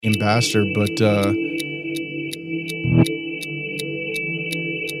bastard, but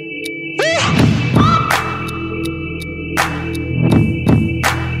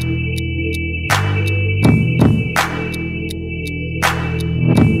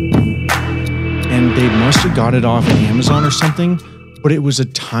and they must have got it off Amazon or something, but it was a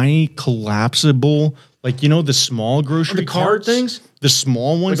tiny collapsible, like, you know, the small grocery the cart carts? things? The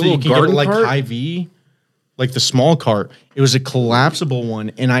small ones Like a that you little can get garden like cart? Hy-Vee, like the small cart. It was a collapsible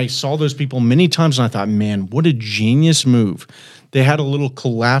one, and I saw those people many times, and I thought, man, what a genius move. They had a little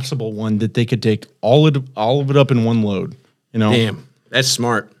collapsible one that they could take all of it up in one load, you know? Damn, that's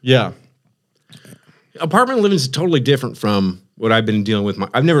smart. Yeah. Apartment living is totally different from what I've been dealing with.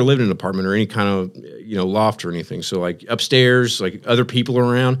 I've never lived in an apartment or any kind of, loft or anything. So like upstairs, like other people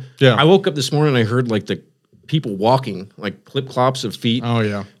around. Yeah. I woke up this morning and I heard like the people walking, like clip clops of feet. Oh,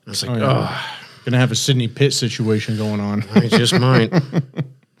 yeah. I was like, oh, Gonna have a Sydney Pitt situation going on. I just might.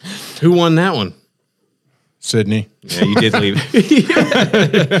 Who won that one? Sydney. Yeah, you did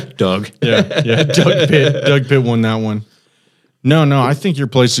leave. Doug. Yeah. Doug Pitt won that one. No, I think your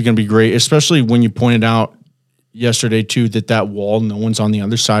place is going to be great, especially when you pointed out yesterday, too, that wall, no one's on the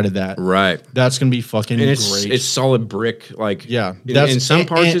other side of that. Right. That's going to be fucking And great. it's solid brick. Like, yeah. In some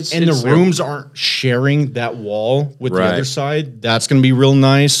parts, and the rooms aren't sharing that wall with the Right. other side. That's going to be real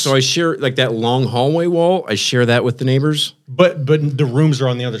nice. So I share, like that long hallway wall, I share that with the neighbors. But the rooms are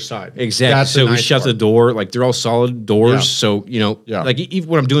on the other side. Exactly. That's So the we nice shut part. the door. Like they're all solid doors. Yeah. So, Yeah. like even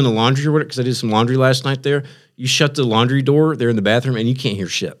when I'm doing the laundry or whatever, because I did some laundry last night there, you shut the laundry door there in the bathroom and you can't hear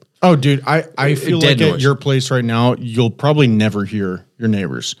shit. Oh, dude, I feel Dead like at noise. your place right now, you'll probably never hear your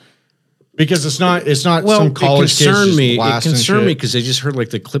neighbors. Because it's not some college kids just It blasting concerned me shit. because I just heard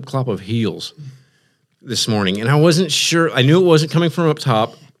like the clip clop of heels this morning. And I wasn't sure. I knew it wasn't coming from up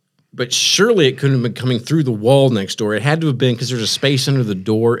top, but surely it couldn't have been coming through the wall next door. It had to have been because there's a space under the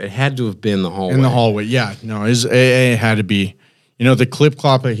door. It had to have been the hallway. In the hallway, yeah. No, it had to be. The clip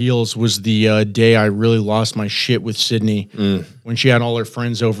clop of heels was the day I really lost my shit with Sydney when she had all her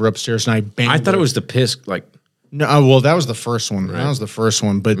friends over upstairs and I banged I thought her. it was the piss, like, No, well, that was the first one. That was the first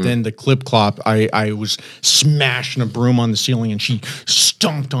one. But then the clip clop, I was smashing a broom on the ceiling and she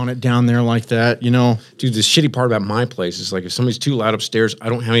stomped on it down there like that, Dude, the shitty part about my place is like if somebody's too loud upstairs, I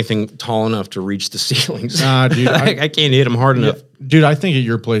don't have anything tall enough to reach the ceilings. Nah, dude, I can't hit them hard enough. Dude, I think at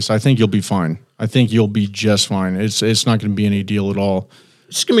your place, I think you'll be fine. I think you'll be just fine. It's not going to be any deal at all.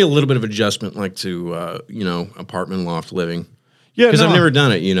 It's just gonna be a little bit of adjustment, like to apartment loft living. Yeah, Because I've never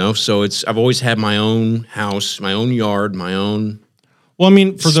done it, so I've always had my own house, my own yard, my own Well, I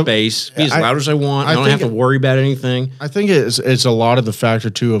mean, for the space. Be as loud as I want. I don't have to worry about anything. I think it's a lot of the factor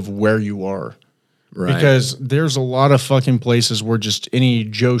too of where you are. Right. Because there's a lot of fucking places where just any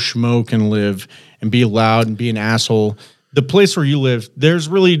Joe Schmo can live and be loud and be an asshole. The place where you live,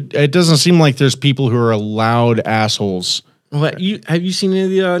 it doesn't seem like there's people who are loud assholes. Well, have you seen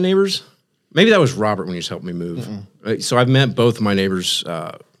any of the neighbors? Maybe that was Robert when he was helping me move. So I've met both of my neighbors.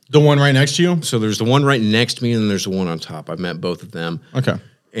 The one right next to you? So there's the one right next to me, and then there's the one on top. I've met both of them. Okay.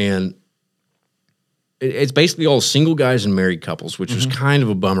 And it's basically all single guys and married couples, which was kind of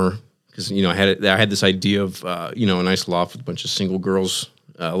a bummer because I had this idea of a nice loft with a bunch of single girls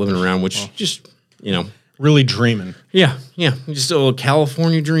living around, which Really dreaming. yeah, just a little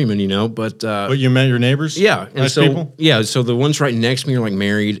California dreaming, But But you met your neighbors? yeah, and Nice so people? yeah, so the ones right next to me are like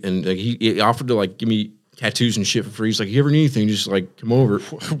married, and he offered to like give me tattoos and shit for free. He's like, "You ever need anything? Just like come over."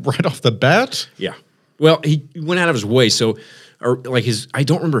 Right off the bat? Yeah. Well, he went out of his way. So, I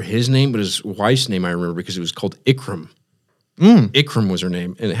don't remember his name, but his wife's name I remember because it was called Ikram. Ikram was her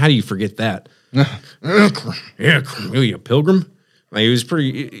name. And how do you forget that? Ikram. Oh, you a pilgrim? Like, it was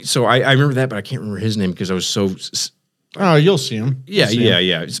pretty. So I remember that, but I can't remember his name because I was so. Oh, you'll see him. Yeah, You'll see him.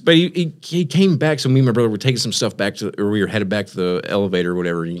 yeah. But he came back. So me and my brother were taking some stuff or we were headed back to the elevator or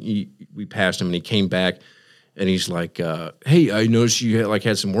whatever. And we passed him and he came back. And he's like, "Hey, I noticed you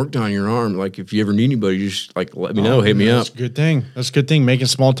had some work done on your arm. Like, if you ever need anybody, just like let me know, hit me up." That's a good thing. That's a good thing. Making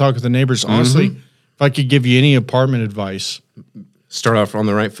small talk with the neighbors. Honestly, if I could give you any apartment advice, Start off on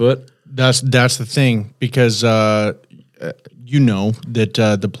the right foot. that's the thing because the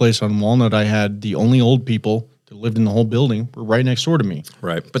place on Walnut I had, the only old people that lived in the whole building were right next door to me.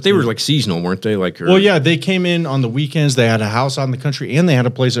 Right, but they were like seasonal, weren't they? Well, yeah, they came in on the weekends. They had a house out in the country, and they had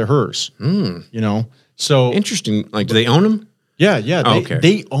a place at hers. So Interesting. Like, do they own them? yeah. Oh, okay.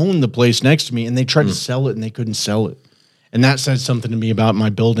 They own the place next to me, and they tried to sell it, and they couldn't sell it. And that said something to me about my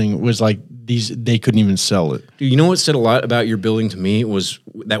building. It was like they couldn't even sell it. Dude, you know what said a lot about your building to me was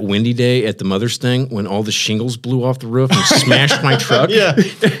that windy day at the Mother's thing when all the shingles blew off the roof and smashed my truck. Yeah.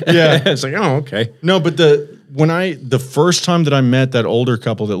 It's like, oh, okay. No, but the the first time that I met that older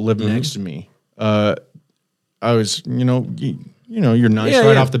couple that lived next to me, I was, you're nice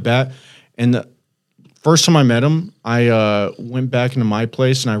right off the bat. And the first time I met him, I went back into my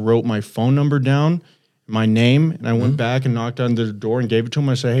place and I wrote my phone number down, my name, and I went back and knocked on the door and gave it to him.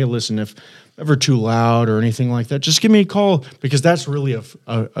 I said, hey, listen, if ever too loud or anything like that, just give me a call, because that's really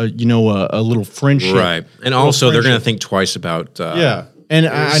a little friendship. Right. And also they're going to think twice about And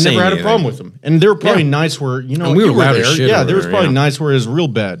I never had a problem with them. And there were probably nights where, and we were loud as shit. Yeah, there was probably nights where it was real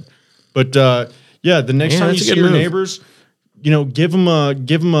bad. But the next time you see your neighbors, give them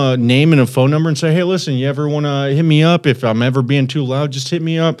a name and a phone number and say, hey, listen, you ever want to hit me up? If I'm ever being too loud, just hit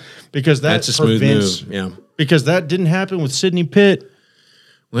me up, because that's a smooth move. Yeah. Because that didn't happen with Sydney Pitt.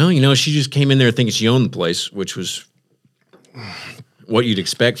 Well, she just came in there thinking she owned the place, which was what you'd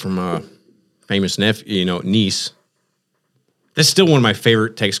expect from a famous niece. That's still one of my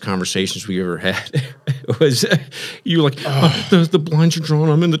favorite text conversations we ever had. Was you like, the blinds are drawn,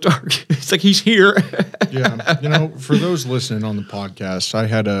 I'm in the dark. It's like, he's here. Yeah. For those listening on the podcast, I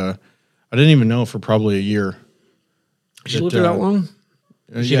didn't even know for probably a year. She lived there that long?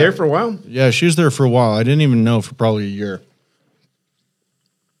 Was she there for a while? Yeah, she was there for a while. I didn't even know for probably a year.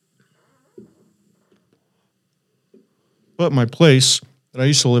 But my place that I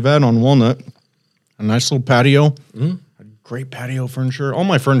used to live at on Walnut, a nice little patio, great patio furniture. All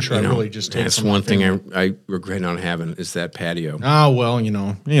my furniture I really just take. That's one thing I regret not having is that patio. Oh, well, you're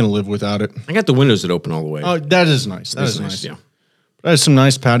going to live without it. I got the windows that open all the way. Oh, that is nice. That is nice. Yeah. But I had some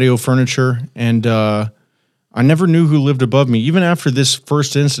nice patio furniture, and I never knew who lived above me. Even after this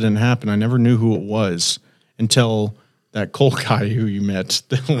first incident happened, I never knew who it was until that Cole guy who you met.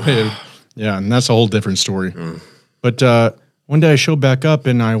 Yeah, and that's a whole different story. But one day I showed back up,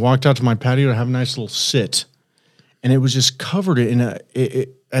 and I walked out to my patio to have a nice little sit. And it was just covered in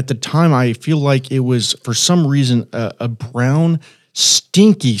at the time, I feel like it was, for some reason, a brown,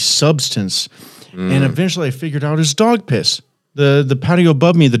 stinky substance. And eventually I figured out it's dog piss. The patio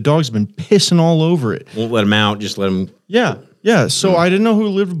above me, the dog's been pissing all over it. Won't let him out, just let him. Yeah. So I didn't know who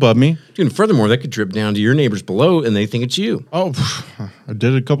lived above me. Dude, and furthermore, that could drip down to your neighbors below, and they think it's you. Oh, I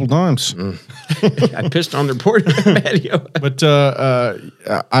did it a couple times. I pissed on their porch patio. But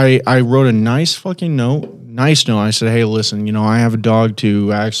I wrote a nice fucking note. Nice note. I said, hey, listen, I have a dog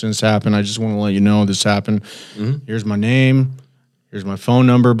too. Accidents happen. I just want to let you know this happened. Here's my name. Here's my phone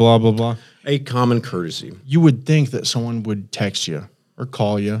number, blah, blah, blah. A common courtesy. You would think that someone would text you or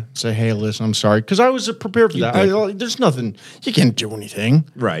call you, say, hey, listen, I'm sorry. Because I was prepared for that. There's nothing. You can't do anything.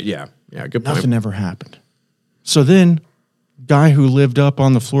 Right, yeah. Yeah, good point. Nothing ever happened. So then, guy who lived up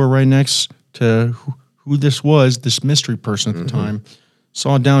on the floor right next to who this was, this mystery person at the time,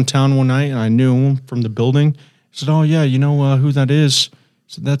 saw downtown one night, and I knew him from the building. He said, oh, yeah, you know who that is? I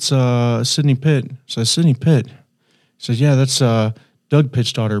said, that's Sydney Pitt. I said, Sydney Pitt? He said, yeah, that's Doug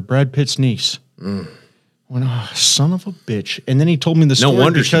Pitt's daughter, Brad Pitt's niece. I went, oh, son of a bitch. And then he told me the story. No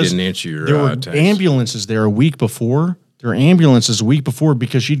wonder she didn't answer your there were text. Ambulances there a week before. There were ambulances a week before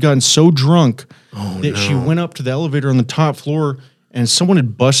because she'd gotten so drunk that she went up to the elevator on the top floor, and someone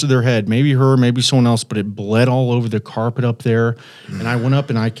had busted their head, maybe her, maybe someone else, but it bled all over the carpet up there. And I went up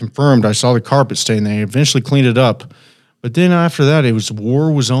and I confirmed, I saw the carpet stain. They eventually cleaned it up. But then after that,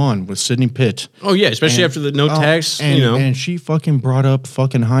 war was on with Sydney Pitt. Oh, yeah, especially after the no tax, And she fucking brought up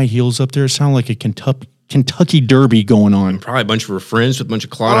fucking high heels up there. It sounded like a Kentucky Derby going on. Probably a bunch of her friends with a bunch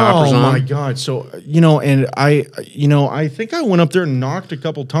of clodhoppers on. Oh, my God. So, and I think I went up there and knocked a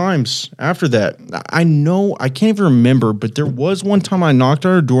couple times after that. I can't even remember, but there was one time I knocked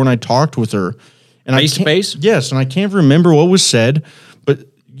on her door and I talked with her. And face to face? Yes, and I can't remember what was said, but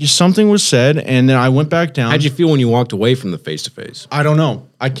something was said, and then I went back down. How'd you feel when you walked away from the face to face? I don't know.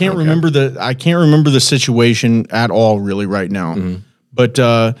 I can't remember the situation at all really right now. But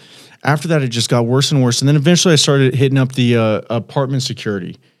after that, it just got worse and worse. And then eventually I started hitting up the apartment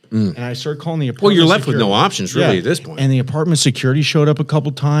security. And I started calling the apartment. Well, you're left with no options really at this point. And the apartment security showed up a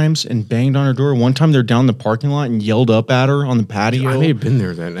couple times and banged on her door. One time they're down the parking lot and yelled up at her on the patio. I may have been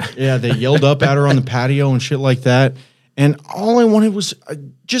there then. Yeah, they yelled up at her on the patio and shit like that. And all I wanted was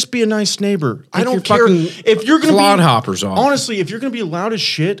just be a nice neighbor. I don't care if you're going to be clodhoppers off. Honestly, if you're going to be loud as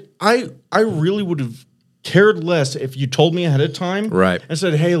shit, I really would have cared less if you told me ahead of time. Right. And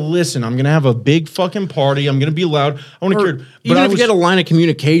said, hey, listen, I'm going to have a big fucking party. I'm going to be loud. I want to care. Even if you get a line of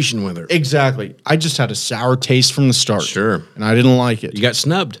communication with her. Exactly. I just had a sour taste from the start. Sure. And I didn't like it. You got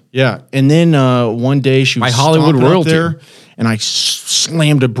snubbed. Yeah. And then one day she was by Hollywood royalty there, and I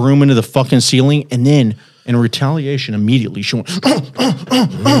slammed a broom into the fucking ceiling, and then In retaliation, immediately she went,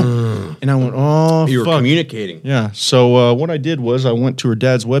 and I went, oh, You were fuck. communicating. Yeah. So what I did was I went to her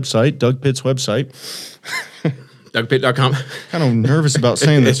dad's website, Doug Pitt's website. DougPitt.com. Kind of nervous about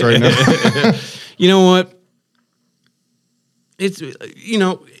saying this right now. You know what? It's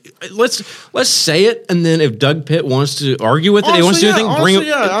let's say it, and then if Doug Pitt wants to argue with it, he wants to do anything, bring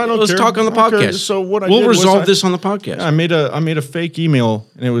it. I don't let's care. talk on the I don't care. podcast. So what we'll did was resolve this on the podcast. I made a fake email,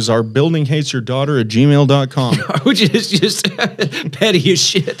 and it was our building hates your daughter at gmail.com. Which is just petty as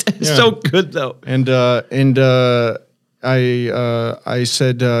shit. It's so good though. And I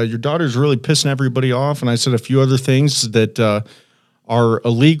said your daughter's really pissing everybody off, and I said a few other things that are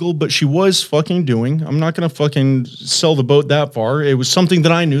illegal, but she was fucking doing. I'm not gonna fucking sell the boat that far. It was something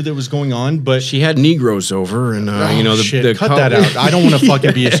that I knew that was going on, but She had Negroes over, and the cut that out. I don't want to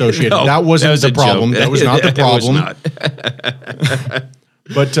fucking be associated. No, that wasn't was the a problem. joke. That was not the That was problem. not.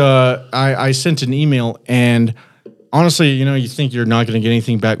 But I sent an email, and honestly, you think you're not going to get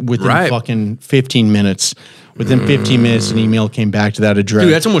anything back within Right. fucking 15 minutes. Within 15 minutes, an email came back to that address.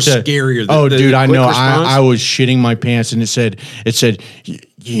 Dude, that's almost scarier than Oh, the dude, I quick know. response. I was shitting my pants, and it said,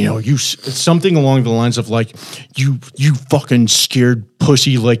 something along the lines of like, you fucking scared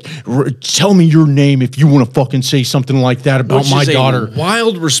pussy. Like, tell me your name if you want to fucking say something like that about Which my is a daughter.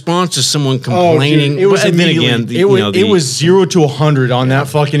 wild response to someone Oh, complaining. dude, it was But then immediately. again, It was 0 to 100 on that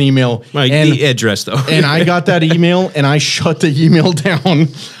fucking email. like and, the address though. and I got that email, and I shut the email down.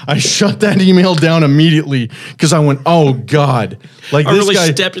 I shut that email down immediately because I went, "Oh God!" Like I this really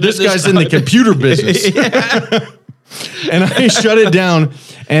guy, stepped into this this guy's in the time. computer business. And I shut it down.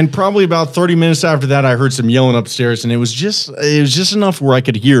 And probably about 30 minutes after that, I heard some yelling upstairs, and it was just enough where I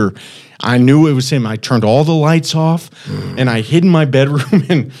could hear. I knew it was him. I turned all the lights off, and I hid in my bedroom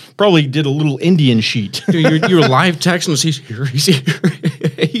and probably did a little Indian sheet. Dude, you're live texting us. He's here. He's here.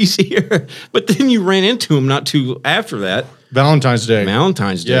 He's here. But then you ran into him not too after that. Valentine's Day.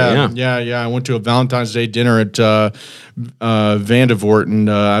 Valentine's Day. Yeah. I went to a Valentine's Day dinner at Vandevort, and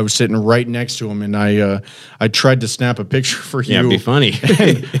I was sitting right next to him, and I tried to snap a picture for you. Yeah, it'd be funny.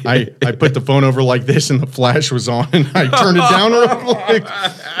 I put the phone over like this, and the flash was on, and I turned it down real quick.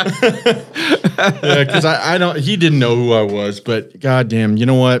 Yeah, because I don't. He didn't know who I was, but goddamn, you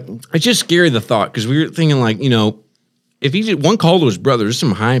know what? It's just scary the thought because we were thinking like if he did one call to his brother, there's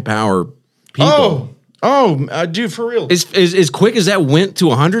some high power people. Dude, for real. As quick as that went to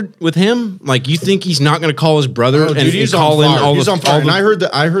 100 with him, like you think he's not going to call his brother and he's call on in fire. all He's the on fire. all And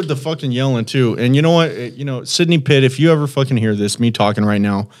the- I heard the fucking yelling too. And you know what? Sidney Pitt, if you ever fucking hear this, me talking right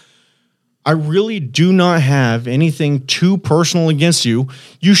now, I really do not have anything too personal against you.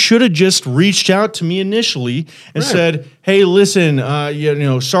 You should have just reached out to me initially and said, "Hey, listen,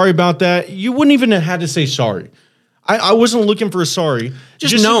 sorry about that." You wouldn't even have had to say sorry. I wasn't looking for a sorry.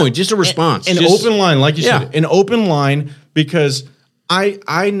 just a response. An Just- open line, like you Yeah. said, an open line, because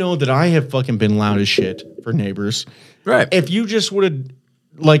I know that I have fucking been loud as shit for neighbors. Right. If you just would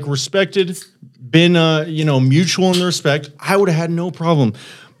have respected, been mutual in the respect, I would have had no problem.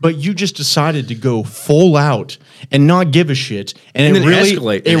 But you just decided to go full out and not give a shit, and then it really,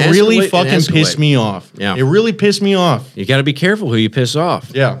 escalate, it and really escalate, and fucking escalate. pissed me off. Yeah. It really pissed me off. You got to be careful who you piss off.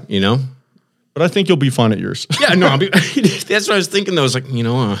 Yeah. But I think you'll be fine at yours. Yeah, no, that's what I was thinking though. It's like,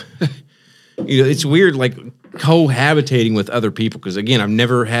 it's weird like cohabitating with other people because again, I've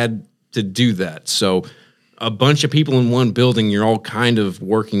never had to do that. So a bunch of people in one building, you're all kind of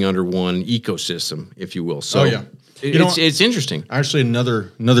working under one ecosystem, if you will. So Oh, yeah. it's interesting. Actually,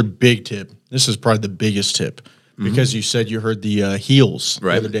 another big tip. This is probably the biggest tip because you said you heard the heels the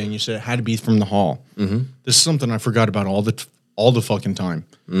Right. other day, and you said it had to be from the hall. Mm-hmm. This is something I forgot about all the fucking time.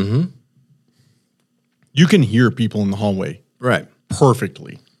 Mm-hmm. You can hear people in the hallway Right.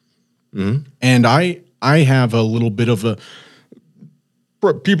 perfectly, and I have a little bit of a.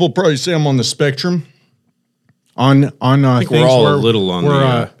 People probably say I'm on the spectrum. On I think we're all a little on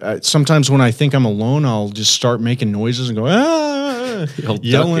the, sometimes when I think I'm alone, I'll just start making noises and go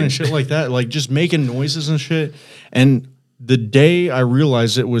yelling and shit like that, like just making noises and shit. And the day I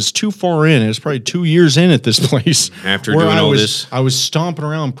realized it was too far in, it was probably 2 years in at this place. After where doing I all was, this. I was stomping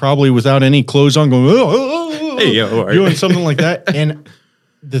around probably without any clothes on, going Hey, yo, doing something like that. And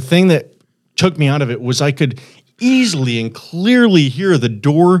the thing that took me out of it was I could easily and clearly hear the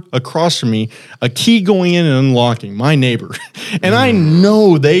door across from me, a key going in and unlocking, my neighbor. And I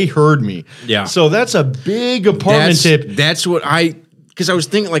know they heard me. Yeah. So that's a big apartment tip. That's what because I was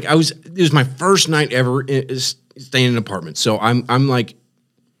thinking like it was my first night ever staying in an apartment. So I'm like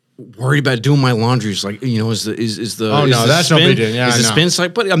worried about doing my laundry. It's like, is the Oh, no, that's no big deal. Yeah, is the I know. spin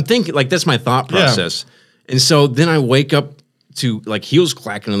cycle? But I'm thinking like that's my thought process. And so then I wake up to like heels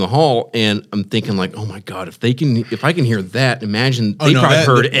clacking in the hall, and I'm thinking like, oh my god, if I can hear that, imagine they probably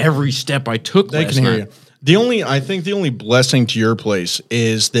heard every step I took last night. I think the only blessing to your place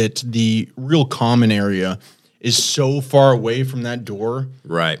is that the real common area is so far away from that door,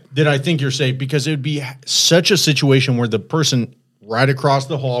 right? That I think you're safe, because it would be such a situation where the person right across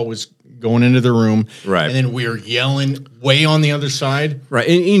the hall was going into the room, right? And then we were yelling way on the other side, right?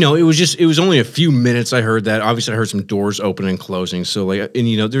 And it was only a few minutes I heard that. Obviously, I heard some doors opening and closing. So like,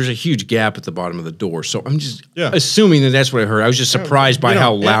 and there's a huge gap at the bottom of the door. So I'm just assuming that that's what I heard. I was just surprised by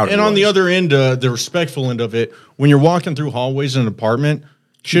how loud it was. And on the other end, the respectful end of it, when you're walking through hallways in an apartment,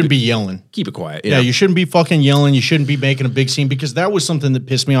 shouldn't be yelling. Keep it quiet. Yeah, you shouldn't be fucking yelling. You shouldn't be making a big scene, because that was something that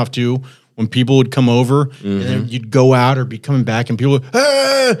pissed me off too. When people would come over and then you'd go out or be coming back and people would,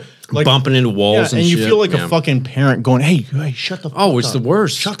 like bumping into walls and you shit. feel like a fucking parent going, hey, shut the fuck up. Oh, it's the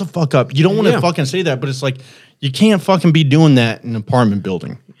worst. Shut the fuck up. You don't want to fucking say that, but it's like, you can't fucking be doing that in an apartment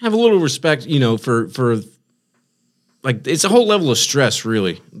building. Have a little respect, for like, it's a whole level of stress,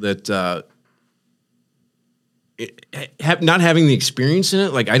 really, that not having the experience in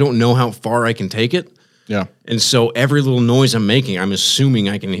it, like, I don't know how far I can take it. Yeah. And so every little noise I'm making, I'm assuming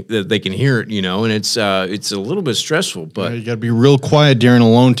that they can hear it, and it's a little bit stressful, but you got to be real quiet during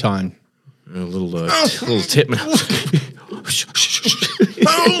alone time. A little tip mouth.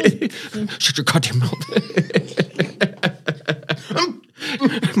 Shut your goddamn mouth.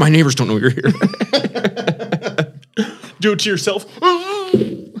 My neighbors don't know you're here. Do it to yourself.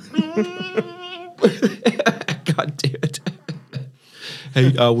 God damn it.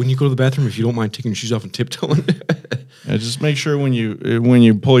 Hey, when you go to the bathroom, if you don't mind taking your shoes off and tiptoeing. Just make sure when you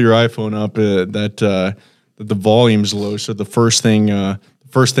pull your iPhone up that the volume's low. So the first thing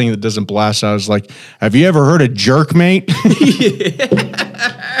that doesn't blast out is like, have you ever heard of Jerkmate?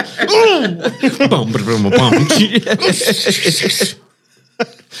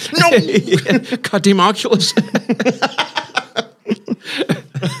 No. Goddamn Oculus.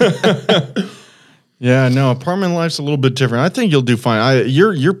 Yeah, no, apartment life's a little bit different. I think you'll do fine.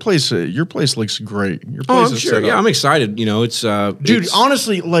 Your place looks great. Your place I'm sure. Yeah, I'm excited. It's dude.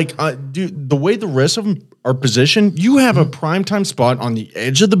 Honestly, dude, the way the rest of them are positioned, you have a primetime spot on the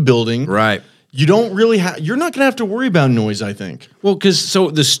edge of the building. Right. You don't really have. You're not going to have to worry about noise, I think. Well, because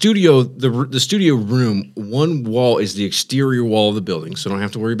the studio room, one wall is the exterior wall of the building, so I don't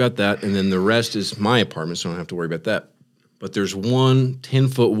have to worry about that, and then the rest is my apartment, so I don't have to worry about that. But there's one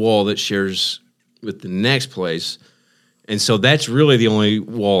 10-foot wall that shares with the next place, and so that's really the only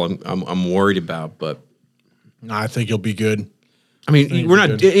wall I'm worried about. But I think you'll be good. I mean, we're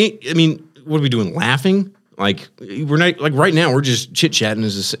not. I mean, what are we doing? Laughing? Like, we're not. Like, right now, we're just chit chatting.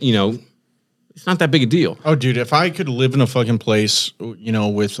 It's not that big a deal. Oh, dude, if I could live in a fucking place,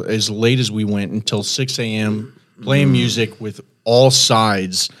 with as late as we went until 6 a.m. playing music with all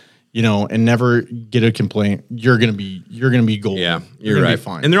sides, and never get a complaint, you're gonna be golden. Yeah, you're right. Be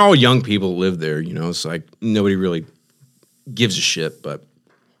fine. And they're all young people who live there. It's like nobody really gives a shit. But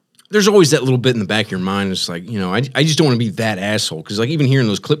there's always that little bit in the back of your mind. It's like, I just don't want to be that asshole, because like even hearing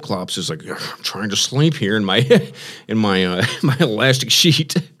those clip clops is like, I'm trying to sleep here in my my elastic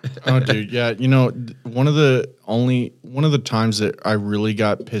sheet. Oh, dude, yeah. One of the times that I really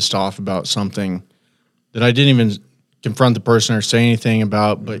got pissed off about something that I didn't even confront the person or say anything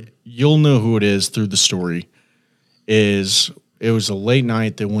about, but you'll know who it is through the story. It was a late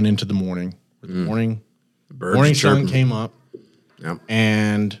night that went into the morning. The morning sun came up,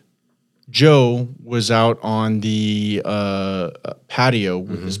 and Joe was out on the patio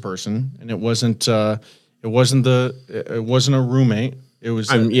with this person, and it wasn't a roommate. It was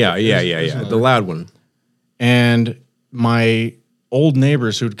the loud one. And my old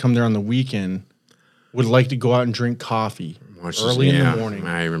neighbors who'd come there on the weekend would like to go out and drink coffee early in the morning.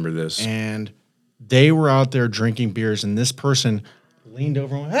 I remember this. And they were out there drinking beers, and this person leaned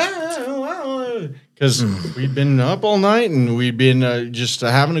over and went, because we'd been up all night and we'd been just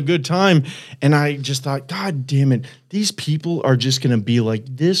having a good time. And I just thought, God damn it, these people are just going to be like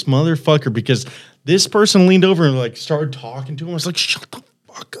this motherfucker, because this person leaned over and like started talking to him. I was like, shut the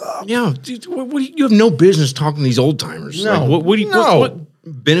fuck up. Yeah, dude, you have no business talking to these old timers. No, like, what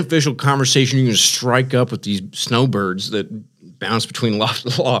beneficial conversation are you going to strike up with these snowbirds that bounce between loft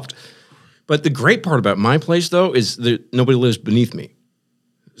to loft? But the great part about my place, though, is that nobody lives beneath me.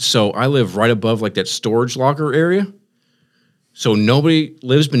 So I live right above like that storage locker area. So nobody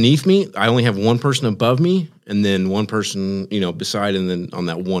lives beneath me. I only have one person above me, and then one person, beside, and then on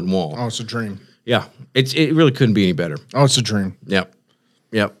that one wall. Oh, it's a dream. Yeah, it really couldn't be any better. Oh, it's a dream. Yep.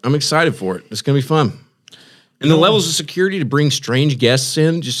 I'm excited for it. It's gonna be fun. And the levels of security to bring strange guests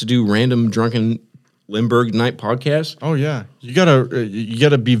in just to do random drunken Lindbergh Night podcast. Oh yeah, you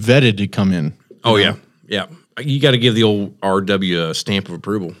gotta be vetted to come in. Oh yeah. You got to give the old RW a stamp of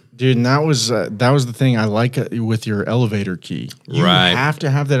approval. Dude, and that was the thing I like with your elevator key. You Right. have to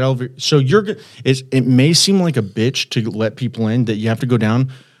have that elevator. So it may seem like a bitch to let people in that you have to go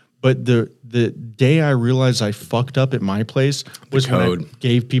down, but the day I realized I fucked up at my place was when I code.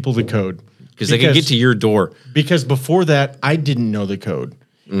 gave people the code. Because they can get to your door. Because before that, I didn't know the code.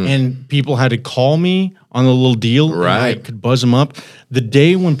 And people had to call me on the little deal. And I Right. could buzz them up. The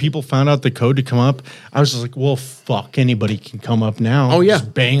day when people found out the code to come up, I was just like, well, fuck, anybody can come up now. Oh, yeah.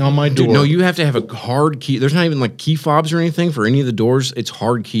 Just bang on my door. Dude, no, you have to have a hard key. There's not even like key fobs or anything for any of the doors. It's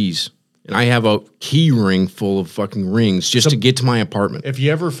hard keys. And I have a key ring full of fucking rings just to get to my apartment. If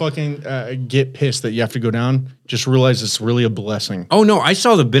you ever fucking get pissed that you have to go down, just realize it's really a blessing. Oh no, I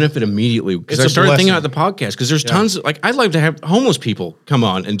saw the benefit immediately because It's I a started thinking blessing. about the podcast because there's tons of, like, I'd like to have homeless people come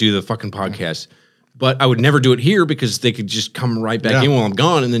on and do the fucking podcast, but I would never do it here because they could just come right back Yeah. in while I'm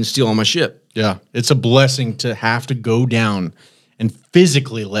gone and then steal all my shit. Yeah. It's a blessing to have to go down and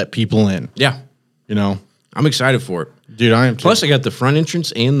physically let people in, Yeah, you know? I'm excited for it. Dude, I am too. Plus, I got the front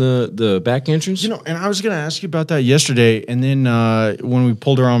entrance and the back entrance. You know, and I was going to ask you about that yesterday. And then when we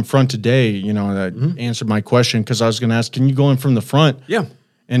pulled her on front today, you know, that answered my question because I was going to ask, can you go in from the front? Yeah.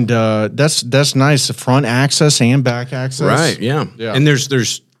 And that's nice. The front access and back access. Right, yeah. Yeah. And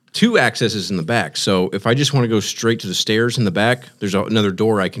there's two accesses in the back. So if I just want to go straight to the stairs in the back, there's another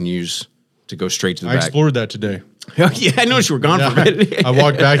door I can use to go straight to the I back. explored that today. Oh, yeah, I noticed you were gone for a minute. I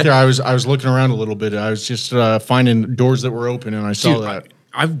walked back there. I was looking around a little bit. I was just finding doors that were open, and I saw Dude, that.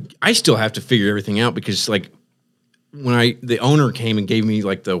 I still have to figure everything out because, like, when the owner came and gave me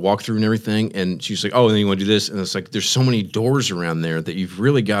like the walkthrough and everything, and she's like, "Oh, and then you want to do this," and it's like there's so many doors around there that you've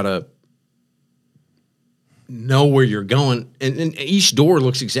really got to know where you're going, and each door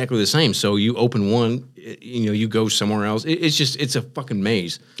looks exactly the same. So you open one, you go somewhere else. It's a fucking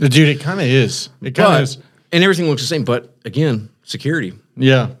maze. Dude, it kind of is. It kind of is. And everything looks the same. But again, security.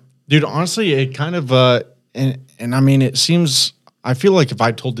 Yeah, dude. Honestly, it kind of and I mean, it seems. I feel like if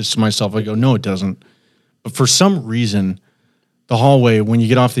I told this to myself, I go, no, it doesn't. But for some reason, the hallway when you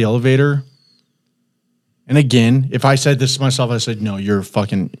get off the elevator, and again, if I said this to myself, I said, no, you're a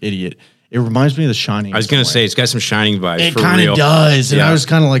fucking idiot. It reminds me of The Shining. I was gonna say it's got some Shining vibes. it for kind real. of does, and Yeah. I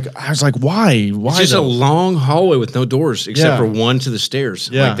was like, why? Why? It's just though? a long hallway with no doors except Yeah. for one to the stairs.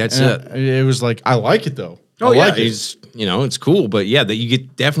 Yeah, Like, that's and it. It was like I like it though. Oh I yeah, like it. it's it's cool, but yeah, that you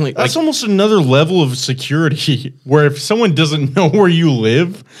get definitely That's like almost another level of security where if someone doesn't know where you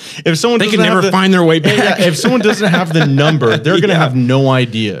live, if someone they doesn't can have never the- find their way back. Yeah, if someone doesn't have the number, they're gonna Yeah. have no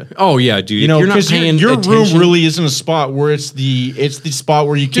idea. Oh yeah, dude. You know, you're not because paying your attention. room really isn't a spot where it's the spot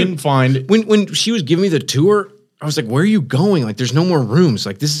where you can find. When she was giving me the tour, I was like, "Where are you going? Like, there's no more rooms.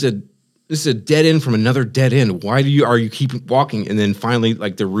 Like, this is a dead end from another dead end. Why are you keep walking?" And then finally,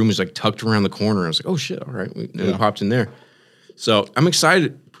 like, the room is like tucked around the corner. I was like, "Oh shit! All right." And we popped in there. So I'm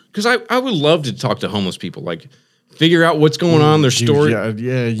excited because I would love to talk to homeless people, like figure out what's going on, their Dude, story.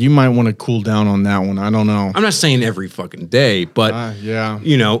 yeah, you might want to cool down on that one. I don't know. I'm not saying every fucking day, but Yeah.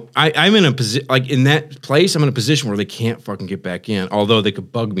 I'm in a position like in that place. I'm in a position where they can't fucking get back in. Although they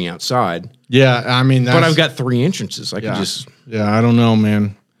could bug me outside, Yeah, I mean, but I've got 3 entrances. I yeah, can just. yeah. I don't know,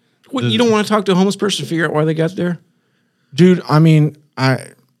 man. What, you don't want to talk to a homeless person to figure out why they got there? Dude, I mean,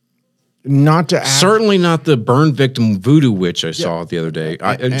 not to act, Certainly not the burn victim voodoo witch I saw the other day.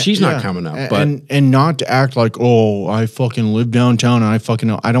 And she's not yeah. coming up, but and not to act like, oh, I fucking live downtown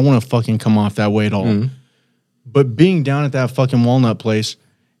and I don't want to fucking come off that way at all. Mm-hmm. But being down at that fucking Walnut place,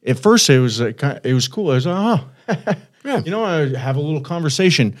 at first it was cool. I was like, oh, Yeah. I have a little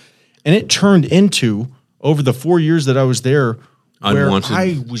conversation, and it turned into over the 4 years that I was there, where Unwanted.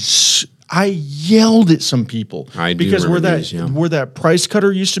 I yelled at some people I do because remember these, yeah. where that price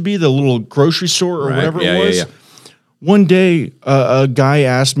cutter used to be, the little grocery store or Right. whatever Yeah, it was. yeah. One day, a guy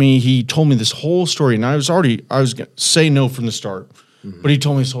asked me. He told me this whole story, and I was gonna say no from the start, but he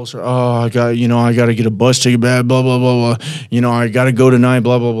told me this whole story. Oh, I got to get a bus ticket, blah blah blah blah blah. I got to go tonight,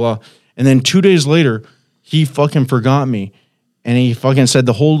 blah blah blah. And then 2 days later, he fucking forgot me, and he fucking said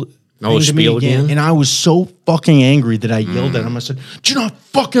the whole thing to me spiel again? And I was so fucking angry that I yelled at him. I said, "Do you not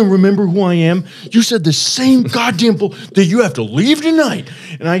fucking remember who I am? You said the same goddamn that you have to leave tonight."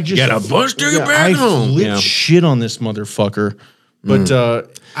 And I just Get a bus ticket back I home. flipped Yeah. shit on this motherfucker. But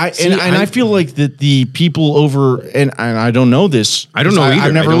I See, I feel like that the people over and I don't know this. I don't know either.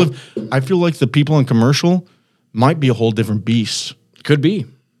 I've never I lived. I feel like the people in commercial might be a whole different beast. could be.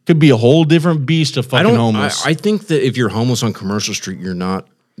 Could be a whole different beast of fucking homeless. I think that if you're homeless on Commercial Street, you're not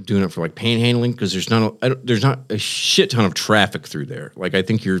doing it for like panhandling because there's not a shit ton of traffic through there. Like I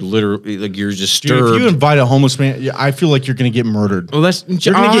think you're literally like you're just Dude, disturbed. if you invite a homeless man, I feel like you're going to get murdered. Well,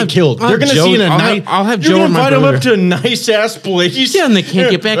 you're going to get killed. They're going to see in a night. I'll have You're Joe going and to my invite them brother. up to a nice ass place. Yeah, and they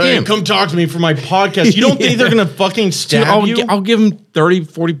can't get back in. Come talk to me for my podcast. You don't think they're going to fucking stab I'll give them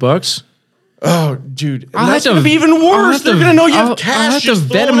 $30-$40. Oh, dude, I'll that's have going to be even worse. They're going to know you have cash. I'll have to just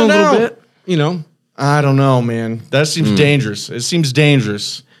vet them a throwing it little out. bit. You know. I don't know, man. That seems dangerous. It seems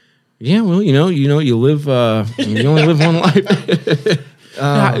dangerous. Yeah, well, you live. You only live one life.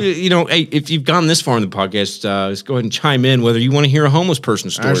 Hey, if you've gone this far in the podcast, just go ahead and chime in whether you want to hear a homeless person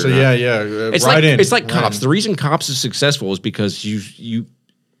story. Actually, or not. yeah. It's right like in. it's like right cops. in. The reason cops is successful is because you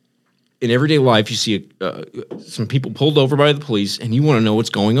in everyday life you see some people pulled over by the police, and you want to know what's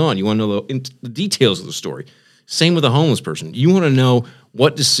going on. You want to know the details of the story. Same with a homeless person. You want to know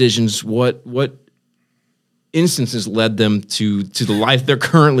what decisions, what instances led them to the life they're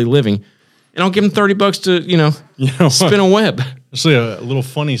currently living, and I'll give them $30 to spin a web. Actually, a little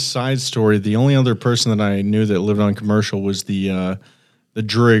funny side story. The only other person that I knew that lived on Commercial was the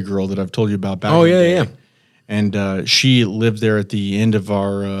Drury girl that I've told you about back. Oh, in the yeah, day. yeah. And she lived there at the end of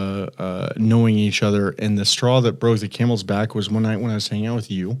our knowing each other. And the straw that broke the camel's back was one night when I was hanging out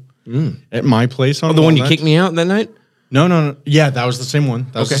with you at my place. On The one you Walnut. kicked me out that night? No. Yeah, that was the same one.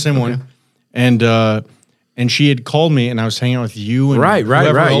 That was the same one. And she had called me, and I was hanging out with you and Right,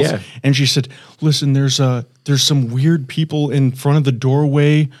 whoever else, yeah. And she said, "Listen, there's some weird people in front of the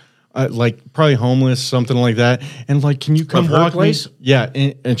doorway, like probably homeless, something like that. And like, can you come her walk place? me?" Yeah,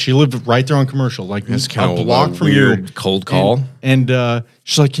 and she lived right there on Commercial, like That's a kind of block a from weird you. cold call. And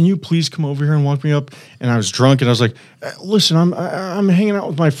she's like, "Can you please come over here and walk me up?" And I was drunk, and I was like, "Listen, I'm hanging out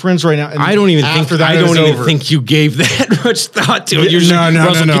with my friends right now." And I don't even think after that, I it was don't even over. think you gave that much thought to it. Yeah, You're just no, like, no,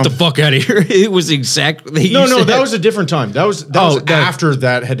 Russell, no. get the fuck out of here. It was exactly No, that was a different time. That was after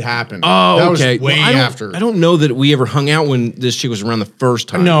that had happened. Oh, that okay. was way Well, after. I don't know that we ever hung out when this chick was around the first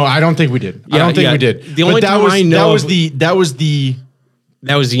time. No, I don't think we did. I Yeah, don't think yeah. we did. The only But time I know that was of- the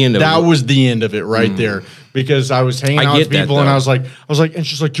that was the end of it. that was the end of it right there, because I was hanging I out with get that, people and though. I was like, and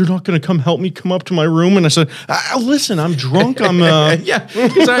she's like, "You're not going to come help me come up to my room?" And I said, "Listen, I'm drunk. I'm Yeah,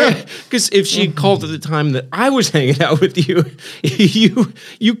 because if she had called at the time that I was hanging out with you,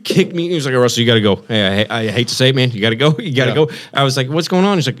 you kicked me. He was like, "Russell, you got to go." Hey, I hate to say it, man, you got to go. You got to Yeah. go. I was like, "What's going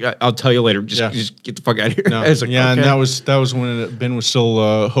on?" He's like, "I'll tell you later. Yeah. Just get the fuck out of here." No. I was like, yeah." okay. And that was when Ben was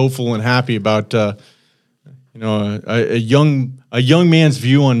still hopeful and happy about a young man's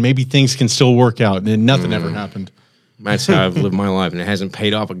view on maybe things can still work out, and then nothing ever happened. That's how I've lived my life, and it hasn't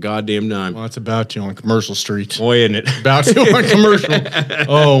paid off a goddamn dime. Well, it's about to on Commercial Street. Boy, isn't it? About to on Commercial.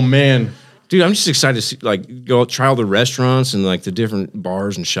 Oh man. Dude, I'm just excited to see, like, go try all the restaurants and like the different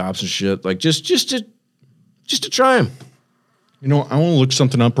bars and shops and shit. Like, just to try them. You know, I want to look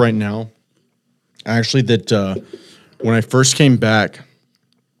something up right now. Actually, that when I first came back,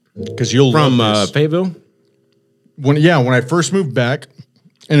 because you'll From love this. Fayetteville. When I first moved back,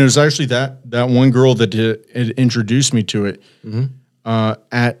 and it was actually that one girl that had introduced me to it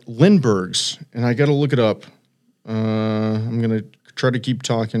at Lindbergh's, and I got to look it up. I'm gonna try to keep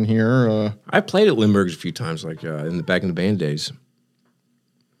talking here. I played at Lindbergh's a few times, like back in the band days.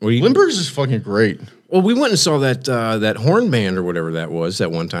 Lindbergh's is fucking great. Well, we went and saw that horn band or whatever that was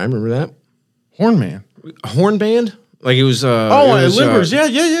that one time. Remember that Horn Man. horn band? Like it was. Lindbergh's.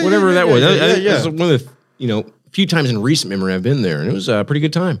 Yeah. Whatever that was. That Yeah. was one of the few times in recent memory I've been there, and it was a pretty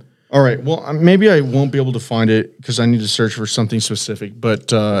good time. All right. Well, maybe I won't be able to find it because I need to search for something specific.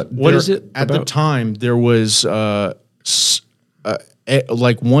 But What is it At the about? time, there was like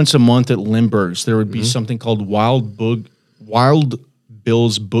once a month at Lindbergh's, there would be something called Wild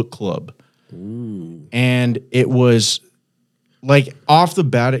Bill's Book Club, and it was like off the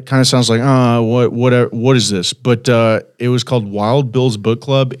bat, it kind of sounds like what is this? But it was called Wild Bill's Book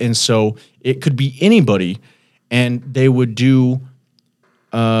Club, and so it could be anybody, and they would do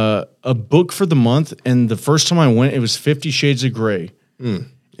a book for the month. And the first time I went, it was 50 Shades of Grey.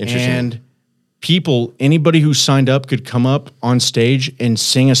 Interesting. And anybody who signed up could come up on stage and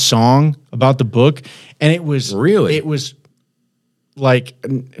sing a song about the book. And it was like,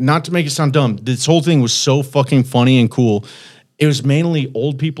 not to make it sound dumb, this whole thing was so fucking funny and cool. It was mainly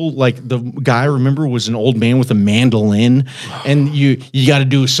old people. Like the guy I remember was an old man with a mandolin, and you got to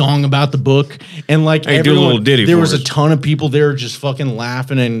do a song about the book, and like Hey, do a little ditty there for was us. a ton of people there just fucking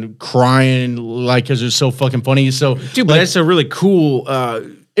laughing and crying, like because it was so fucking funny. So, Dude, but that's a really cool.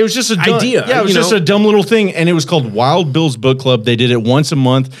 It was just a dumb, idea. Yeah, it was just a dumb little thing, and it was called Wild Bill's Book Club. They did it once a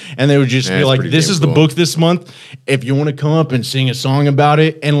month, and they would just be That's like, pretty "This damn is the cool. book this month. If you want to come up and sing a song about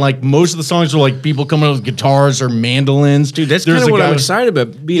it," and like most of the songs are like people coming up with guitars or mandolins. Dude, that's There's kind of a what guy I'm with- excited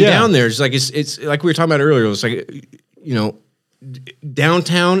about being Yeah. down there. It's like it's like we were talking about earlier. It's like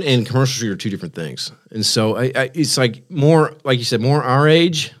downtown and commercial street are two different things, and so it's like more like you said, more our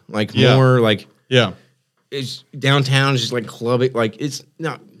age, like Yeah. more like Yeah. it's downtown is just like clubbing. Like it's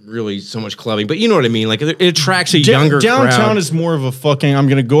not really so much clubbing, but you know what I mean. Like it attracts a younger downtown crowd. is more of a fucking. I'm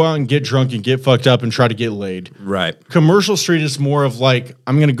gonna go out and get drunk and get fucked up and try to get laid. Right. Commercial street is more of like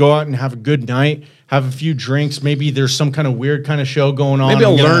I'm gonna go out and have a good night, have a few drinks. Maybe there's some kind of weird kind of show going on. Maybe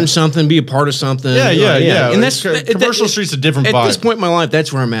I'll I'm gonna- learn something, be a part of something. Yeah. And that's Commercial street's a different At vibe. this point in my life,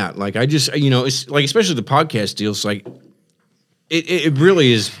 that's where I'm at. Like I just, it's like especially the podcast deal. It's like it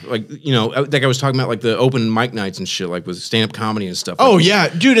really is like like I was talking about like the open mic nights and shit, like with stand up comedy and stuff. Oh like yeah,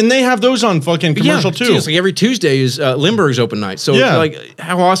 dude, and they have those on fucking commercial too. It's like every Tuesday is Lindbergh's open night. So Yeah. like,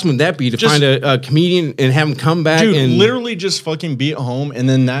 how awesome would that be to Just- find a comedian and have him come back? Dude, and literally just fucking be at home, and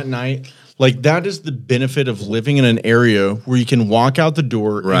then that night, like that is the benefit of living in an area where you can walk out the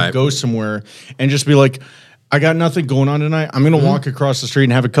door Right. and go somewhere and just be like, I got nothing going on tonight. I'm gonna walk across the street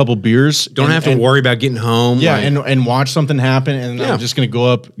and have a couple beers. don't and- have to and- worry about getting home. Yeah, like- and watch something happen, and Yeah. I'm just gonna go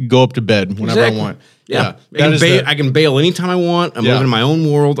up to bed whenever Exactly. I want. Yeah, that I can bail anytime I want. I'm Yeah. living in my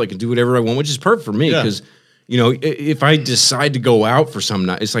own world. I can do whatever I want, which is perfect for me Yeah. because, if I decide to go out for some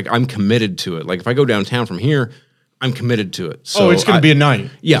night, it's like I'm committed to it. Like if I go downtown from here, I'm committed to it. So it's gonna be a night.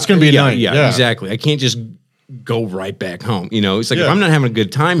 Yeah, it's gonna be a night. Yeah, exactly. I can't just go right back home. It's like if Yeah. I'm not having a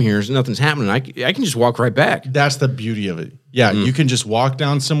good time here, nothing's happening. I can just walk right back. That's the beauty of it. Yeah, Mm. you can just walk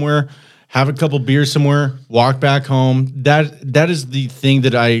down somewhere, have a couple beers somewhere, walk back home. That is the thing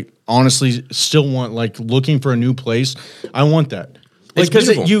that I honestly still want. Like looking for a new place, I want that. It's Like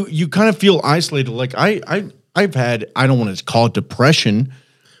because beautiful. you kind of feel isolated. Like I've had, I don't want to call it depression,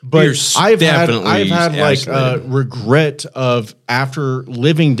 but You're I've had definitely like isolated. regret of after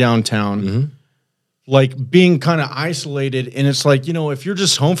living downtown. Mm-hmm. Like being kind of isolated, and it's like, if you're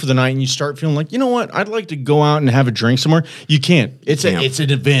just home for the night and you start feeling like, you know what, I'd like to go out and have a drink somewhere. You can't. It's Yeah. it's an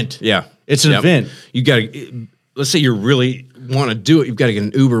event. Yeah, It's an Yep. event. You got to. Let's say you really want to do it. You've got to get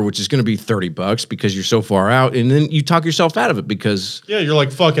an Uber, which is going to be $30 because you're so far out, and then you talk yourself out of it because. Yeah, you're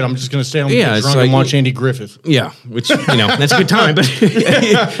like, fuck it, I'm just gonna stay home, Yeah, get it's drunk, like- and watch Andy Griffith. Yeah, which that's a good time,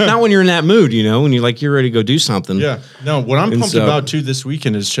 but not when you're in that mood. When you're ready to go do something. Yeah. No, what I'm pumped so- about too this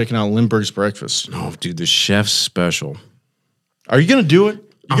weekend is checking out Lindbergh's Breakfast. Oh, dude, the chef's special. Are you gonna do it?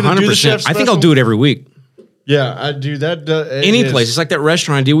 You gonna do the 100%. chef's I think I'll special? do it every week. Yeah, I do that. Any place. It's like that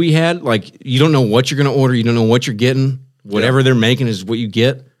restaurant idea we had. Like you don't know what you're going to order. You don't know what you're getting. Whatever they're making is what you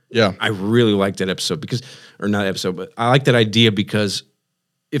get. Yeah. I really like that episode or not episode, but I like that idea because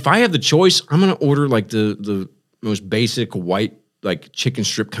if I have the choice, I'm going to order like the most basic white, like chicken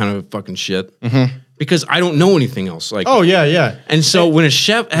strip kind of fucking shit because I don't know anything else. Like, Oh yeah, yeah. and so when a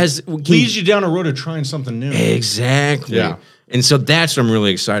chef Leads you down a road of trying something new. exactly. Yeah. And so that's what I'm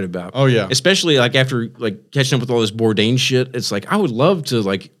really excited about. Oh, yeah. Especially like after like catching up with all this Bourdain shit. It's like I would love to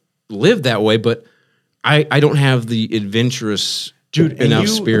like live that way, but I don't have the adventurous Dude, and enough you,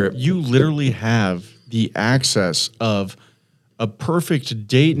 spirit. You literally have the access of a perfect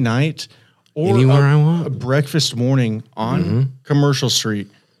date night or Anywhere I want. a breakfast morning on Commercial Street.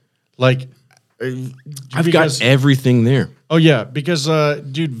 Like, I've got everything there. Oh yeah, because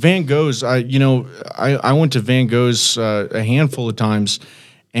dude, Van Gogh's. I went to Van Gogh's a handful of times,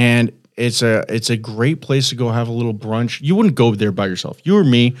 and it's a great place to go have a little brunch. You wouldn't go there by yourself. You or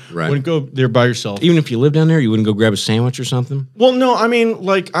me wouldn't go there by yourself. Even if you live down there, you wouldn't go grab a sandwich or something. Well, no, I mean,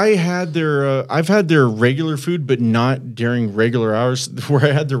 like I've had their regular food, but not during regular hours. Where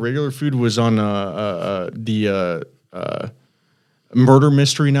I had the regular food was on the murder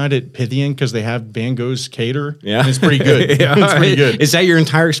mystery night at Pythian because they have Van Gogh's cater. Yeah. and it's pretty good. Yeah. It's pretty good. Is that your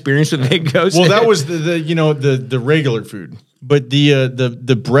entire experience with Van Gogh's? Well, that was the regular food, but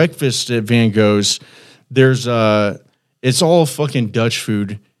the breakfast at Van Gogh's, there's it's all fucking Dutch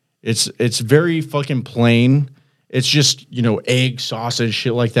food. It's very fucking plain. It's just egg, sausage,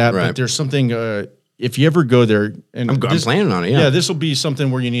 shit like that. Right. But there's something if you ever go there, and I'm planning on it. Yeah. this will be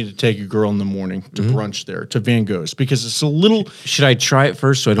something where you need to take a girl in the morning to brunch there to Van Gogh's because it's a little. Should I try it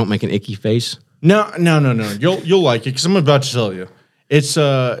first so I don't make an icky face? No. You'll like it because I'm about to tell you. It's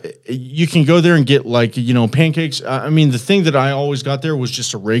you can go there and get like pancakes. I mean, the thing that I always got there was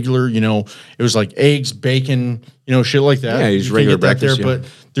just a regular. It was like eggs, bacon, shit like that. Yeah, just You can regular get that breakfast, there. yeah. But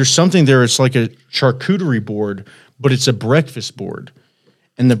there's something there. It's like a charcuterie board, but it's a breakfast board.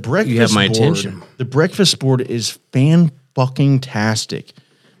 And the breakfast have my board, attention. The breakfast board is fan-fucking-tastic.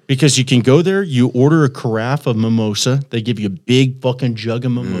 because you can go there, you order a carafe of mimosa. They give you a big fucking jug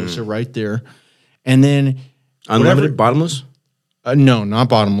of mimosa right there. And then Unlimited, bottomless? no, not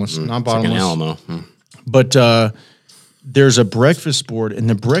bottomless, not It's like an bottomless. Alamo. But there's a breakfast board, and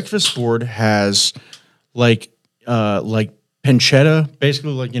the breakfast board has like pancetta,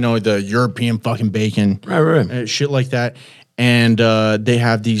 basically like the European fucking bacon, Right. shit like that. And they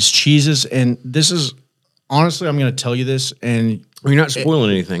have these cheeses, and this is honestly, I'm going to tell you this, and Well, you're not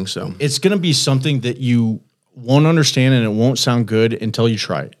spoiling anything, so. it's going to be something that you won't understand, and it won't sound good until you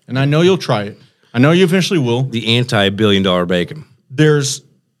try it. And I know you'll try it. I know you eventually will. The anti-billion-dollar bacon. There's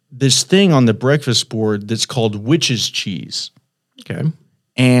this thing on the breakfast board that's called witch's cheese. Okay.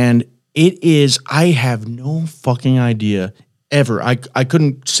 And it is, I have no fucking idea ever. I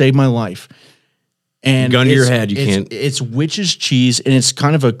couldn't save my life. And Gun to your head, you can't. It's witch's cheese, and it's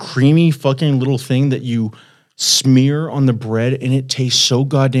kind of a creamy fucking little thing that you smear on the bread, and it tastes so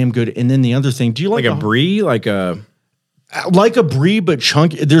goddamn good. And then the other thing, do you Like a brie? Like a brie, but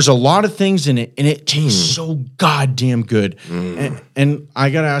chunky? There's a lot of things in it, and it tastes so goddamn good. And I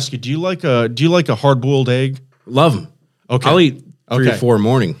gotta ask you, do you like a hard boiled egg? love them. Okay. I'll eat 3 or Okay. 4 a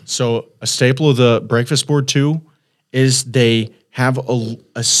morning. So a staple of the breakfast board too is they have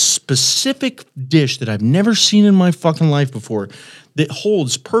a specific dish that I've never seen in my fucking life before that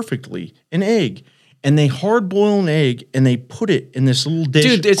holds perfectly an egg. And they hard boil an egg and they put it in this little dish.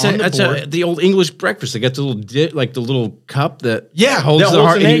 Dude, it's on the board. the old English breakfast. They got the little like the little cup that holds holds the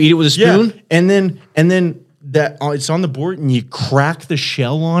heart, an and you egg. eat it with a spoon. Yeah. And then that it's on the board, and you crack the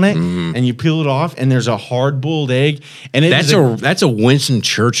shell on it, and you peel it off, and there's a hard boiled egg, and That's a Winston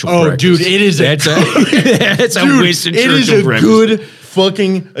Churchill. oh, breakfast. dude, it is that's a Winston it Churchill is a breakfast. good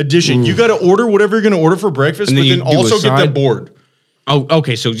fucking addition. You got to order whatever you're going to order for breakfast, And but then then you do a also get side? that board. Oh,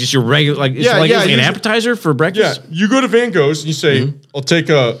 okay. So just your regular, like it's Yeah, like, yeah, it's like an usually- appetizer for Yeah, breakfast. you go to Van Gogh's and you say, I'll take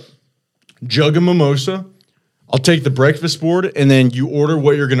a jug of mimosa, I'll take the breakfast board, and then you order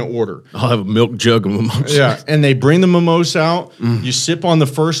what you're going to order. I'll have a milk jug of mimosa. Yeah, and they bring the mimosa out. You sip on the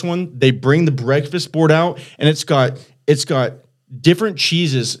first one. They bring the breakfast board out, and it's got different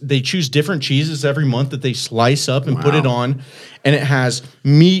cheeses. They choose different cheeses every month that they slice up and put it on, and it has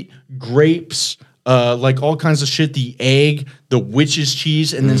meat, grapes, like all kinds of shit. The egg, the witch's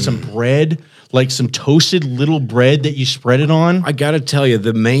cheese, and then some bread, like some toasted little bread that you spread it on. I got to tell you,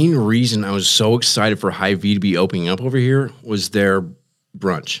 the main reason I was so excited for Hy-Vee to be opening up over here was their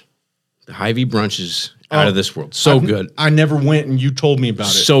brunch. The Hy-Vee brunch is out of this world. So good. I never went, and you told me about it.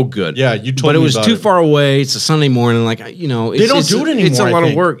 So good. Yeah, you told But it me was about too it. far away. It's a Sunday morning. Like, it's, don't do it anymore, It's a I lot of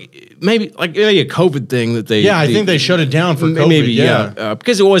think. work. Maybe a COVID thing that they. Yeah, I think they shut it down for COVID. Maybe, yeah.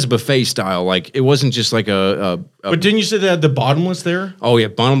 because it was buffet style. Like, it wasn't just like But didn't you say they had the bottomless there? oh yeah,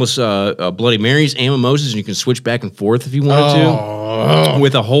 bottomless Bloody Marys and mimosas, and you can switch back and forth if you wanted to,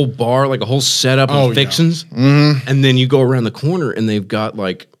 with a whole bar, like a whole setup Oh, of yeah. fixins. And then you go around the corner, and they've got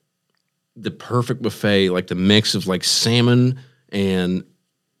like the perfect buffet, like the mix of like salmon and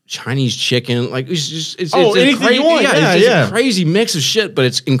Chinese chicken. Like it's a anything crazy, you want. Yeah, it's Yeah. a crazy mix of shit, but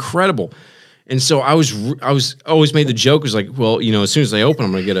it's incredible. And so I was always made the joke was like, well, as soon as they open,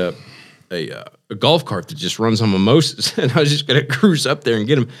 I'm gonna get a golf cart that just runs on mimosas, and I was just gonna cruise up there and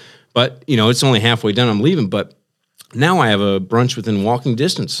get them. But it's only halfway done. I'm leaving, but now I have a brunch within walking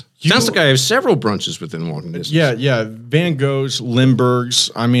distance. Sounds like I have several brunches within walking distance. Yeah. Van Gogh's,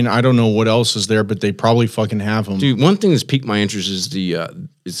 Lindbergh's. I mean, I don't know what else is there, but they probably fucking have them. Dude, one thing that's piqued my interest is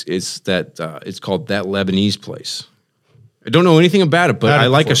it's called That Lebanese Place. I don't know anything about it, but Had it I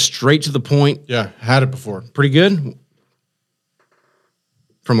like before. a straight to the point. Yeah, had it before. Pretty good.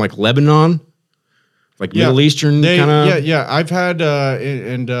 From like Lebanon, like Middle Eastern kind of. Yeah. I've had,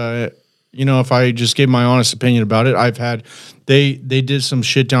 if I just gave my honest opinion about it, I've had, they did some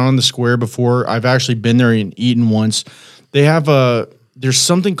shit down on the square before. I've actually been there and eaten once. They have there's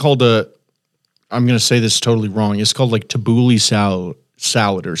something called I'm going to say this totally wrong. It's called like tabbouleh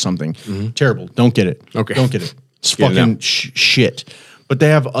salad or something. Terrible. Don't get it. Okay. Don't get it. It's Get it fucking out. shit. But they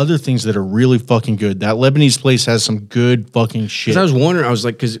have other things that are really fucking good. That Lebanese place has some good fucking shit. Because I was wondering, I was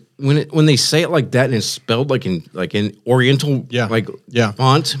like, because when they say it like that and it's spelled like in Oriental, Yeah. Yeah.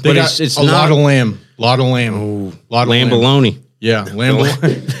 font, They but got it's a not lot of lamb. Lot of lamb. Lot of lamb bologna. Yeah, lamb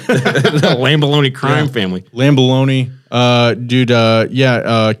bologna. The lamb bologna crime family. Lamb bologna. Dude,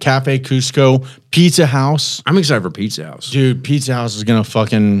 Cafe Cusco. Pizza House. I'm excited for Pizza House. Dude, Pizza House is gonna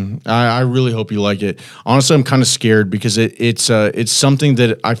fucking. I really hope you like it. Honestly, I'm kind of scared because it's something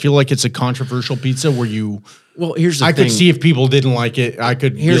that I feel like it's a controversial pizza where you. Well, here's the I thing. could see if people didn't like it. I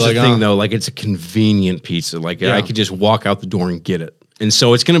could. Here's be like, the thing, though. Like, it's a convenient pizza. Like, Yeah. I could just walk out the door and get it. And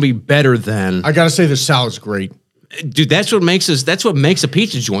so it's going to be better than. I gotta say the salad's great. Dude, that's what makes a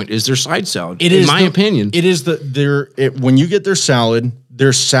pizza joint is their side salad. It in is my opinion. It is when you get their salad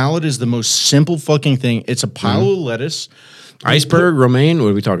is the most simple fucking thing. It's a pile of lettuce. Iceberg, romaine, what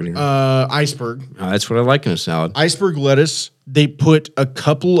are we talking here? Iceberg. That's what I like in a salad. Iceberg lettuce. They put a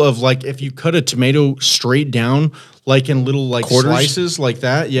couple of like, if you cut a tomato straight down, like in little like Quarters? slices like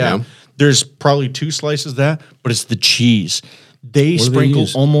that. Yeah. Yeah. There's probably 2 slices of that, but it's the cheese. They What do they sprinkle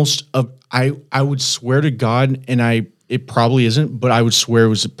use? almost I would swear to God, and it probably isn't, but I would swear it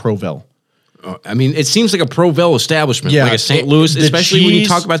was a Provel. I mean, it seems like a Provel establishment, Yeah, like a St. Louis, the especially when you cheese-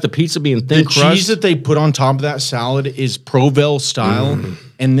 talk about the pizza being thin The crust. cheese that they put on top of that salad is Provel style,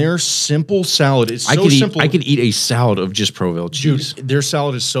 and their simple salad is so simple. I could eat a salad of just Provel cheese. Dude, their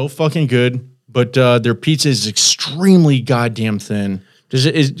salad is so fucking good, but their pizza is extremely goddamn thin. Does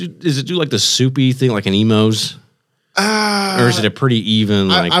it do like the soupy thing, like an Emo's? Or is it a pretty even?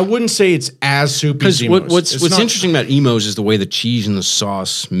 Like, I wouldn't say it's as soupy. because as what's It's not- interesting about Emo's is the way the cheese and the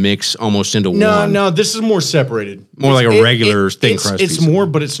sauce mix almost into No, one. no, this is more separated. More like a regular thin it's, crust It's pizza. more,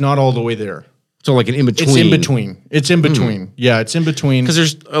 but it's not all the way there. So like an in between. It's in between. It's in between. Yeah, it's in between. Because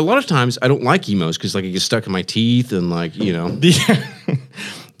there's a lot of times I don't like Emo's because like it gets stuck in my teeth and like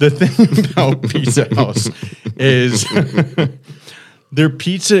The thing about Pizza House is their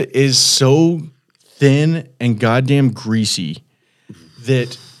pizza is so thin and goddamn greasy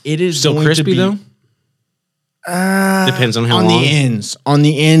that it is still going crispy to be, though. Depends on how on long. the ends. On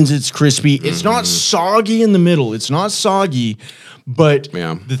the ends, it's crispy. It's not soggy in the middle. It's not soggy, but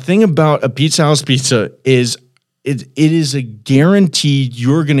Yeah. the thing about a Pizza House pizza is it is a guaranteed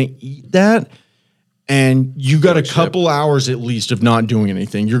you're going to eat that. And you got a couple hours at least of not doing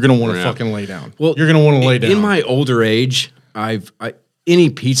anything. You're gonna want to fucking lay down. Well, you're gonna want to lay down. In my older age, any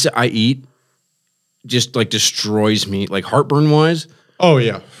pizza I eat just like destroys me, like heartburn wise. oh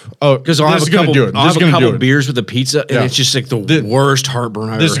yeah. Oh, Because I'll have this a is gonna couple, do it. I'll This have is a gonna do couple it. beers with a pizza, and Yeah. it's just like the worst heartburn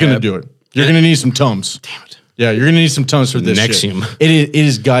I've This is ever gonna had. do it. You're gonna need some Tums. Damn it. Yeah, you're gonna need some Tums for this Nexium. shit. It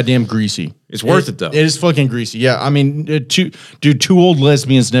is goddamn greasy. It's worth it, though. It is fucking greasy. Yeah, I mean, two old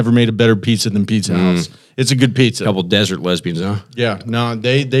lesbians never made a better pizza than Pizza House. It's a good pizza. Couple desert lesbians, huh? Yeah, no,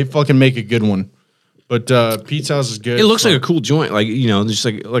 they fucking make a good one. But Pizza House is good. It looks like a cool joint, like just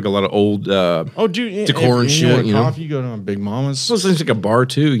like a lot of old. oh, dude, decor and if shit, want you know? coffee, you go to a Big Mama's. It looks like a bar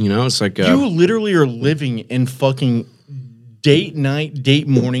too. It's like You literally are living in fucking date night, date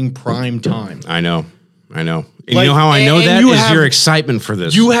morning prime time. I know. And Like, you know how I know and that you is have- your excitement for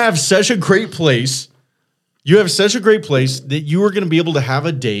this. You have such a great place. You have such a great place that you are going to be able to have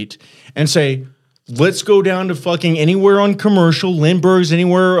a date and say, let's go down to fucking anywhere on Commercial, Lindbergh's,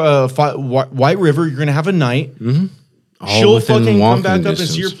 anywhere, White River. You're going to have a night. All She'll within fucking come walking back up and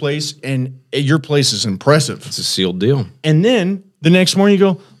distance. see your place, and your place is impressive. It's a sealed deal. And then the next morning you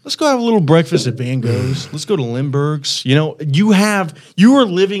go, let's go have a little breakfast at Van Gogh's. Let's go to Lindbergh's. You are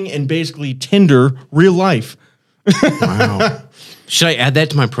living in basically Tinder real life. Wow. Should I add that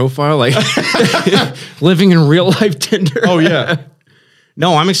to my profile? Like living in real life Tinder? Oh yeah.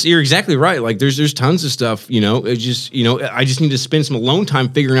 No, you're exactly right. Like there's tons of stuff, it's just, I just need to spend some alone time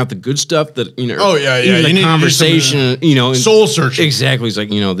figuring out the good stuff that, Oh, yeah, yeah. even You the need to do conversation, and Soul searching. exactly. It's like,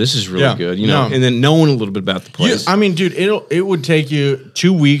 this is really Yeah, good, no. and then knowing a little bit about the place. I mean, dude, it would take you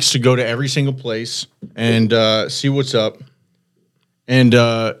 2 weeks to go to every single place and see what's up, and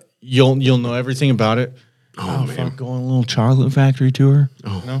you'll know everything about it. Oh man, fuck, go on a little chocolate factory tour.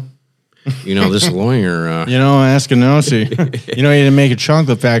 Oh no, This lawyer, Askinosi. You didn't make a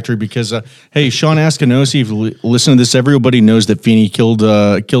chocolate factory because hey, Sean Askinosi, if you listen to this, everybody knows that Feeney killed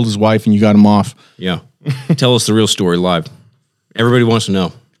his wife and you got him off. yeah. Tell us the real story live. Everybody wants to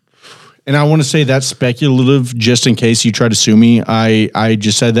know. And I want to say that's speculative, just in case you try to sue me. I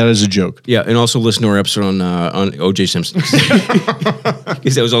just said that as a joke. Yeah, and also listen to our episode on O.J. Simpson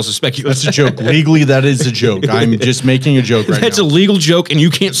because that was also speculative. That's a joke. Legally, that is a joke. I'm just making a joke right That's now. a legal joke, and you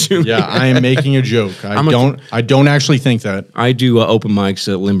can't sue me. Yeah, I am making a joke. I don't actually think that. I do open mics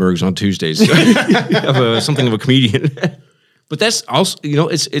at Lindbergh's on Tuesdays. Something of a comedian. But that's also,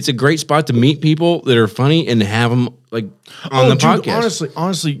 it's a great spot to meet people that are funny and have them like on the podcast.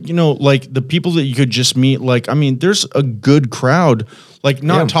 Honestly, like the people that you could just meet, like, I mean, there's a good crowd, like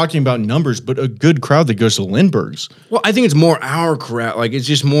not talking about numbers, but a good crowd that goes to Lindbergh's. Well, I think it's more our crowd. Like, it's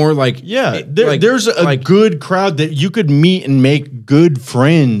just more like, Yeah, there's a good crowd that you could meet and make good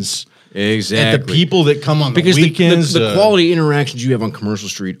friends. Exactly. And the people that come on because the weekends. the quality interactions you have on Commercial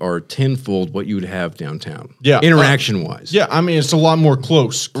Street are tenfold what you would have downtown. Yeah. Interaction wise. Yeah, I mean, it's a lot more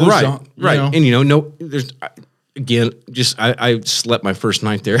close. Right. on, Right. know? And there's again, I slept my first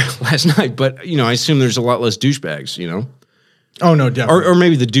night there last night, but I assume there's a lot less douchebags, Oh no, definitely. or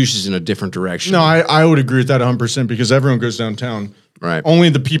maybe the douche is in a different direction. No, I would agree with that 100% because everyone goes downtown. Right. Only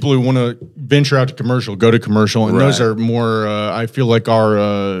the people who want to venture out to commercial go to commercial, and those Right. are more. I feel like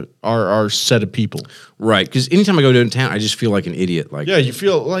our set of people. Right. Because anytime I go downtown, I just feel like an idiot. Like, Yeah, you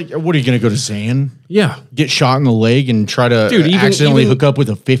feel like what are you going to go to Zan? yeah. Get shot in the leg and try to Dude, accidentally even- hook up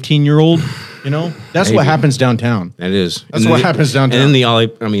with a 15-year-old? You know, that's what Maybe. happens downtown. That is. That's what happens downtown. And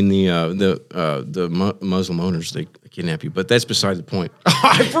then the Muslim owners, they kidnap you. But that's beside the point.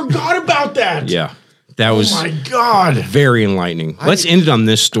 I forgot about that. Yeah. That was Oh my God. very enlightening. Let's end it on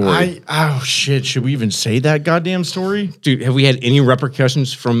this story. Oh shit! Should we even say that goddamn story? Dude, have we had any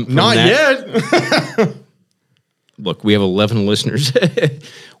repercussions from Not that? yet. Look, we have 11 listeners.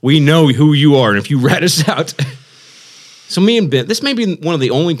 We know who you are, and if you rat us out. So me and Ben, this may be one of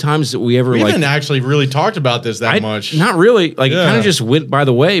the only times that we ever We like. haven't actually really talked about this that much. Not really. Like, it Yeah. kind of just went by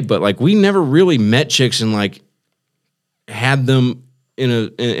the way, but like, we never really met chicks and like had them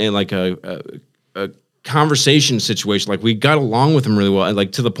in like a conversation situation. Like, we got along with them really well, and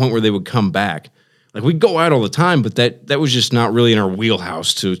like to the point where they would come back. Like, we go out all the time, but that was just not really in our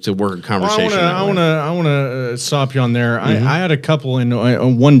wheelhouse to work a conversation. I want to stop you on there. I had a couple,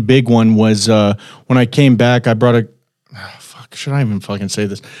 and one big one was when I came back. I brought a. Should I even fucking say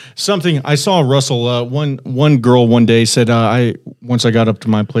this? Something I saw Russell. One girl one day said, once I got up to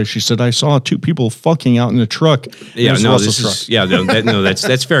my place, she said I saw two people fucking out in the truck. Yeah, It was no, Russell's this is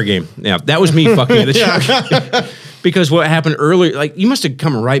that's fair game. Yeah, that was me fucking in the truck. Because what happened earlier, like, you must have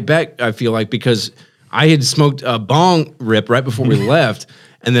come right back. I feel like because I had smoked a bong rip right before we left,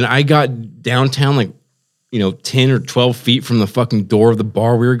 and then I got downtown like 10 or 12 feet from the fucking door of the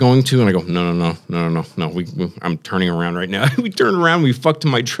bar we were going to, and I go, no. I'm turning around right now. We turned around, we fucked to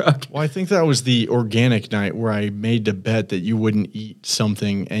my truck. Well, I think that was the organic night where I made the bet that you wouldn't eat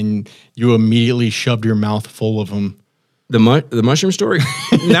something, and you immediately shoved your mouth full of them. The mushroom story?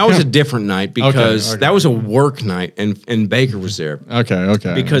 That was a different night because Okay. that was a work night, and Baker was there.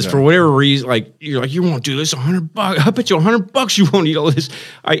 Okay. Because for whatever reason, like, you're like, you won't do this, $100. I bet you $100 you won't eat all this.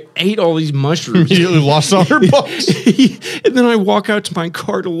 I ate all these mushrooms. immediately lost $100. And then I walk out to my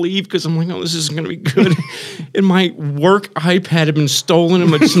car to leave because I'm like, oh, this isn't going to be good. And my work iPad had been stolen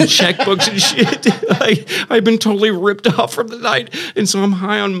and some checkbooks and shit. Like, I've been totally ripped off from the night. And so I'm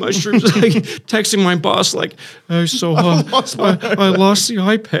high on mushrooms, like, texting my boss, like, I lost the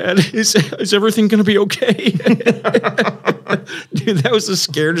iPad. Is everything going to be okay? Dude, that was the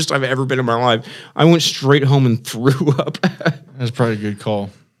scariest I've ever been in my life. I went straight home and threw up. That's probably a good call.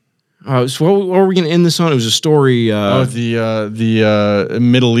 So what were we going to end this on? It was a story. The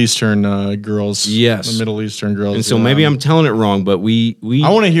Middle Eastern girls. Yes. The Middle Eastern girls. And so maybe I'm telling it wrong, but we I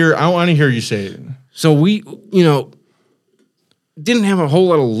want to hear you say it. so we didn't have a whole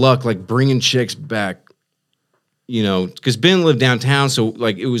lot of luck like bringing chicks back. Because Ben lived downtown, so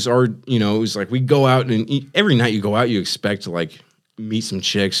like it was like we go out and eat. Every night you go out, you expect to like meet some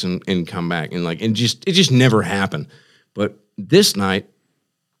chicks and come back and it just never happened. But this night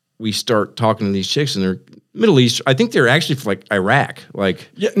we start talking to these chicks and they're Middle East. I think they're actually from like Iraq. Like,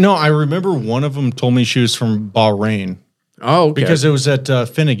 Yeah, no, I remember one of them told me she was from Bahrain oh, okay. because it was at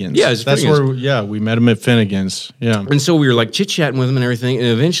Finnegan's. Yeah, it's that's Finnegan's. where we met him at Finnegan's. Yeah. And so we were like chit chatting with them and everything. And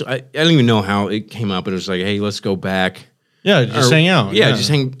eventually, I don't even know how it came up. But it was like, hey, let's go back. Yeah, just hang out. Yeah, just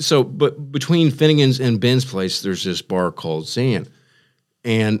hang. So, but between Finnegan's and Ben's place, there's this bar called Zan.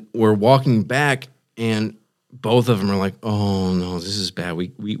 And we're walking back, and both of them are like, "Oh no, this is bad.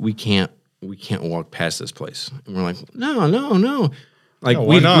 We can't walk past this place." And we're like, "No." Like Yeah,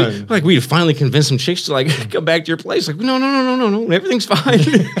 why not? we finally convinced some chicks to like come back to your place. Like, no, everything's fine.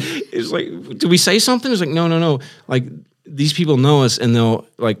 It's like, did we say something? It's like, no. Like, these people know us, and they'll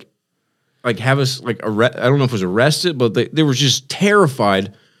like have us like I don't know if it was arrested, but they were just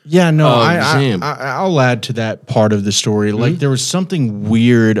terrified. Yeah, no, Zam. I'll add to that part of the story. Like, there was something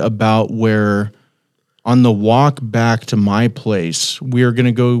weird about where on the walk back to my place, we were going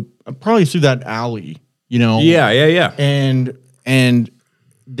to go probably through that alley, Yeah. And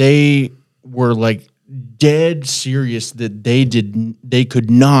they were like dead serious that they could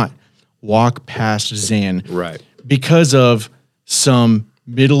not walk past Zan. Right. Because of some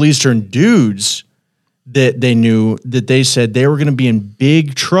Middle Eastern dudes that they knew that they said they were going to be in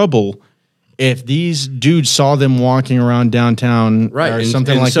big trouble if these dudes saw them walking around downtown Right, or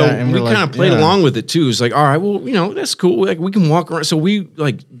something like so that. And we we're kind of like, played yeah. along with it too. It's like, all right, well, that's cool. Like, we can walk around. So we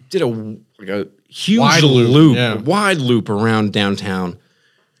like did a huge Wide loop, yeah. wide loop around downtown,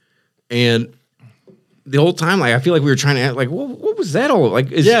 and the whole time, like, I feel like we were trying to act like, well, what was that all like?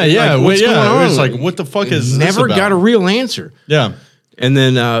 What's going on? It was like, what the fuck is never this got a about? real answer. Yeah. And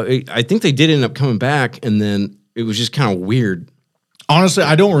then I think they did end up coming back, and then it was just kind of weird. Honestly,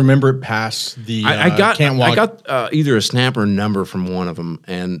 I don't remember it past the I got can't walk. I got either a snap or a number from one of them,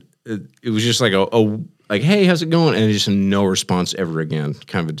 and it was just like like, hey, how's it going? And just no response ever again,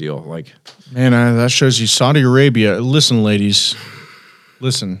 kind of a deal. Like, Man, that shows you Saudi Arabia. Listen, ladies,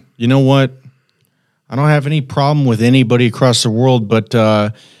 listen. You know what? I don't have any problem with anybody across the world, but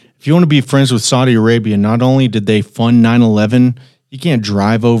if you want to be friends with Saudi Arabia, not only did they fund 9/11, you can't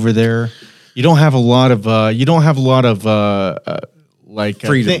drive over there. You don't have a lot of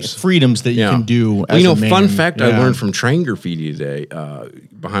freedoms that you can do. Well, As a man. fun fact I learned from Train Graffiti today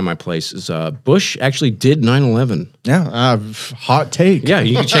behind my place is Bush actually did 9/11. Yeah, hot take. Yeah,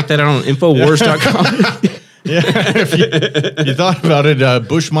 you can check that out on Infowars.com. Yeah, if you thought about it,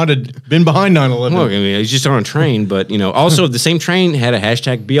 Bush might have been behind 9/11. Well, I mean, he's just on a train, but also the same train had a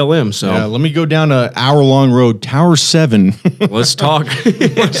hashtag BLM. So yeah, let me go down an hour-long road, Tower 7. let's talk.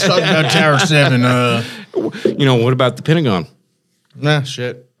 Let's talk about Tower 7. What about the Pentagon? Nah,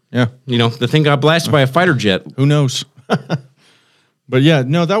 shit. Yeah. The thing got blasted by a fighter jet. Who knows? But yeah,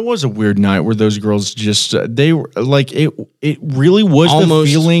 no, that was a weird night where those girls just they were like it really was the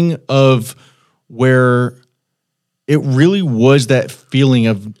feeling of where it really was that feeling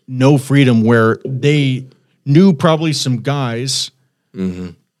of no freedom where they knew probably some guys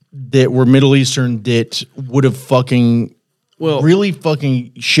that were Middle Eastern that would have really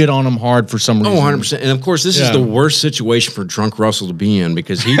fucking shit on him hard for some reason. 100%. And of course, this is the worst situation for drunk Russell to be in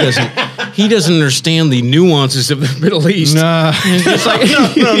because he doesn't understand the nuances of the Middle East. Nah. He's just like,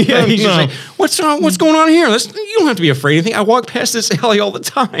 he's just like, what's wrong? What's going on here? You don't have to be afraid of anything. I walk past this alley all the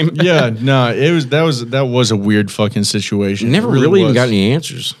time. Yeah, no, that was a weird fucking situation. Never really even got any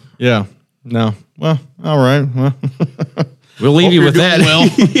answers. Yeah. No. Well, all right. Well, we'll leave you with that. Well.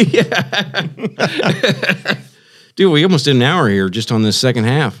 Dude, we almost did an hour here just on this second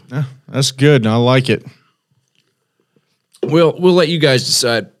half. Yeah, that's good. I like it. We'll let you guys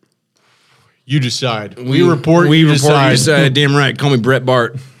decide. You decide. We report. We you report. Decide. You decide. Damn right. Call me Brett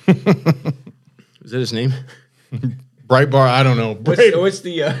Bart. Is that his name? Breitbart. I don't know. What's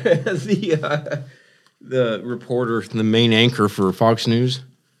the reporter, the main anchor for Fox News?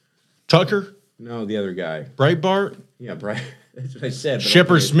 Tucker? No, the other guy. Breitbart? Yeah, Brett. That's what I said.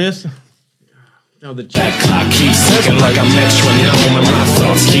 Shepard Smith? No, the That clock keeps ticking like a metronome, and my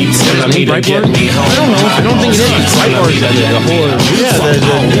thoughts keep telling me to get me home. I don't know. I don't think it is. Breitbart is the whole other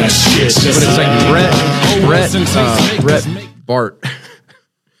that shit. but it's like Brett Bart.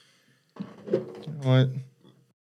 What?